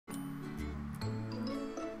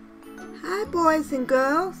Hi, boys and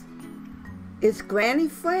girls. It's Granny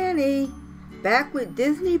Franny, back with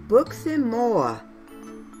Disney Books and More.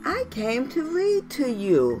 I came to read to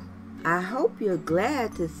you. I hope you're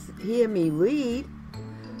glad to hear me read.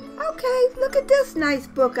 Okay, look at this nice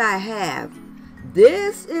book I have.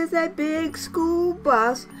 This is a big school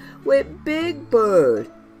bus with Big Bird.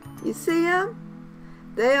 You see them?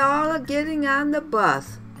 They all are getting on the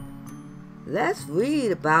bus. Let's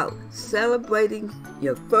read about celebrating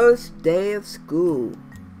your first day of school.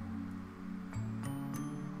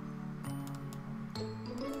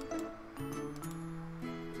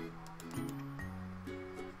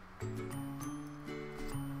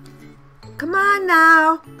 Come on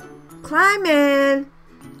now, climb in.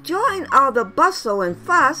 Join all the bustle and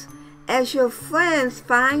fuss as your friends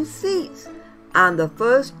find seats on the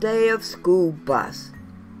first day of school bus.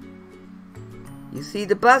 You see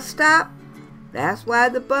the bus stop? That's why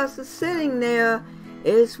the bus is sitting there.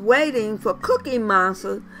 It's waiting for Cookie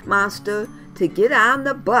Monster to get on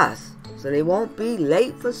the bus so they won't be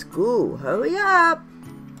late for school. Hurry up.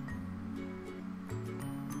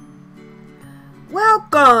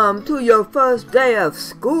 Welcome to your first day of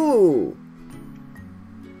school.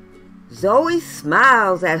 Zoe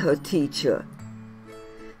smiles at her teacher.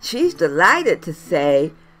 She's delighted to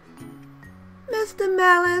say, Mr.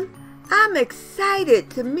 Mellon, I'm excited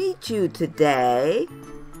to meet you today.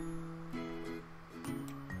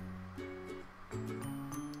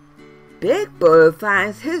 Big Bird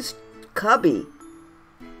finds his cubby.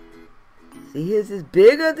 See, his is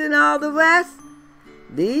bigger than all the rest.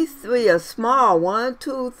 These three are small. 1,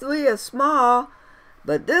 2, 3 are small.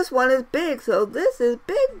 But this one is big, so this is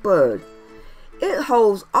Big Bird. It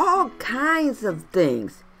holds all kinds of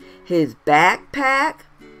things. His backpack,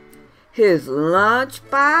 his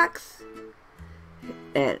lunchbox,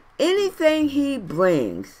 and anything he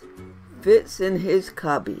brings fits in his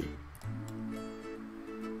cubby.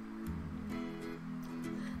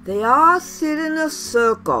 They all sit in a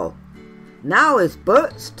circle. Now it's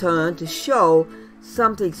Bert's turn to show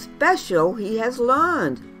something special he has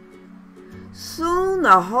learned. Soon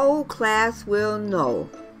the whole class will know.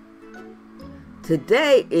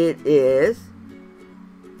 Today it is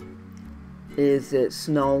it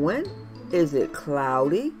snowing? Is it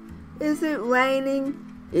cloudy? Is it raining?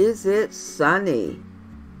 Is it sunny?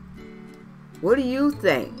 What do you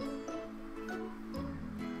think?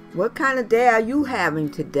 What kind of day are you having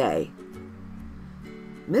today?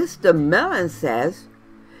 Mr. Mellon says,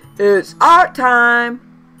 it's art time.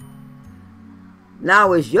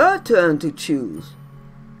 Now it's your turn to choose.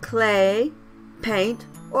 Clay, paint,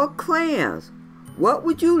 or crayons. What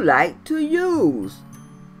would you like to use?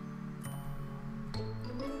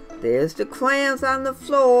 There's the crayons on the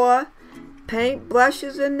floor, paint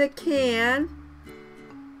brushes in the can.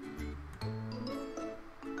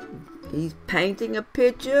 He's painting a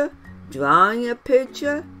picture, drawing a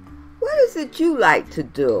picture. What is it you like to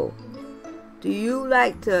do? Do you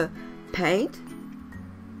like to paint,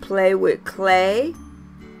 play with clay,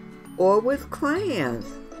 or with crayons?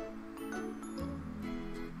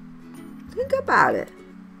 Think about it,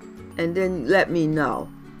 and then let me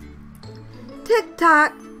know.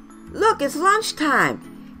 Tick-tock! Look, it's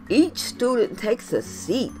lunchtime. Each student takes a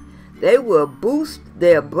seat. They will boost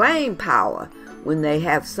their brain power when they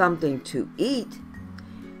have something to eat.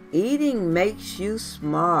 Eating makes you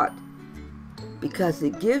smart because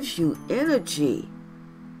it gives you energy.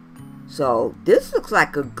 So this looks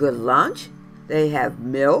like a good lunch. They have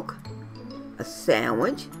milk, a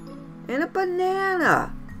sandwich, and a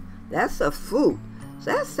banana. That's a fruit.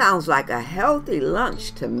 So that sounds like a healthy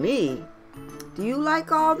lunch to me. Do you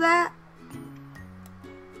like all that?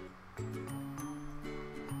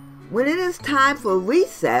 When it is time for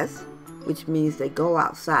recess, which means they go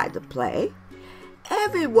outside to play,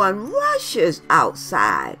 everyone rushes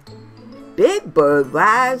outside. Big Bird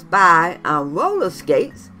rides by on roller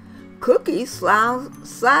skates. Cookie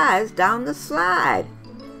slides down the slide.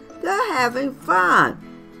 They're having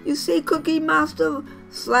fun. You see Cookie Monster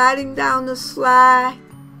sliding down the slide?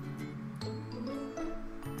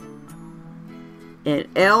 And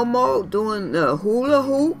Elmo doing the hula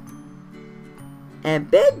hoop.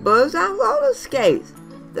 And Big Bird's on roller skates.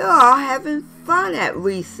 They're all having fun at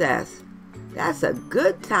recess. That's a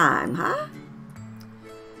good time, huh?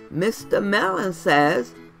 Mr. Mellon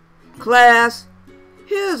says, class,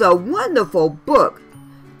 here's a wonderful book.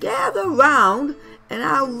 Gather round and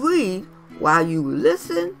I'll read while you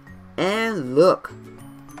listen and look.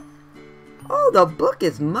 Oh, the book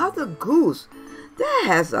is Mother Goose. That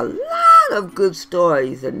has a lot of good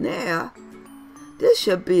stories in there. This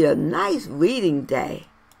should be a nice reading day.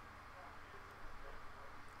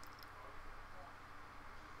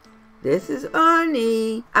 This is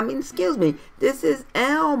Ernie. Excuse me. This is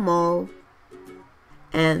Elmo.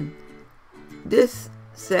 And this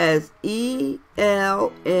says E-L-M-O.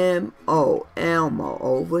 Elmo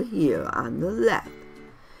over here on the left.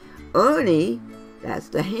 Ernie, that's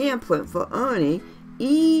the handprint for Ernie.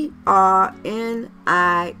 E-R-N-I-E.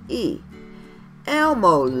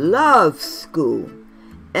 Elmo loves school.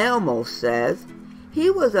 Elmo says he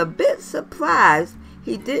was a bit surprised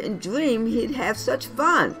he didn't dream he'd have such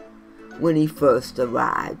fun when he first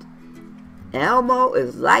arrived. Elmo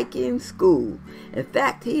is liking school. In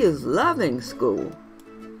fact, he is loving school.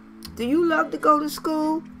 Do you love to go to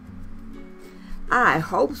school? I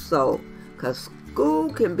hope so, because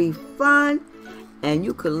school can be fun and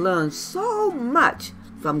you can learn so much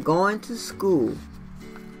from going to school.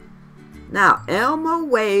 Now, Elmo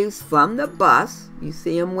waves from the bus. You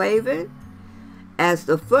see him waving? As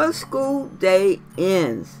the first school day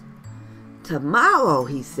ends. Tomorrow,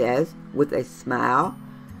 he says, with a smile,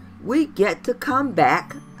 we get to come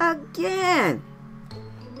back again.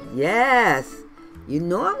 Yes, you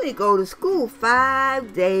normally go to school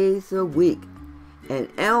 5 days a week, and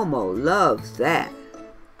Elmo loves that.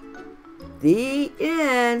 The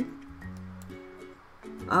end.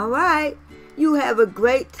 All right, you have a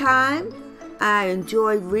great time. I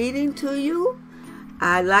enjoyed reading to you.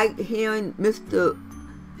 I liked hearing Mr.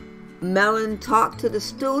 Mellon talk to the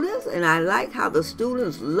students, and I liked how the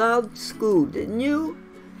students loved school, didn't you?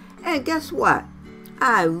 And guess what?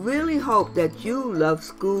 I really hope that you love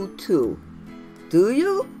school too. Do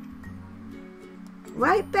you?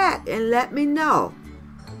 Write back and let me know.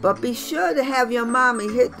 But be sure to have your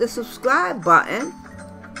mommy hit the subscribe button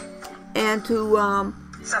and to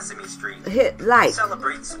Sesame Street. Hit like.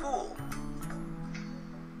 Celebrate school.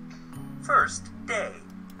 First day.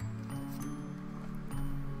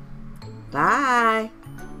 Bye.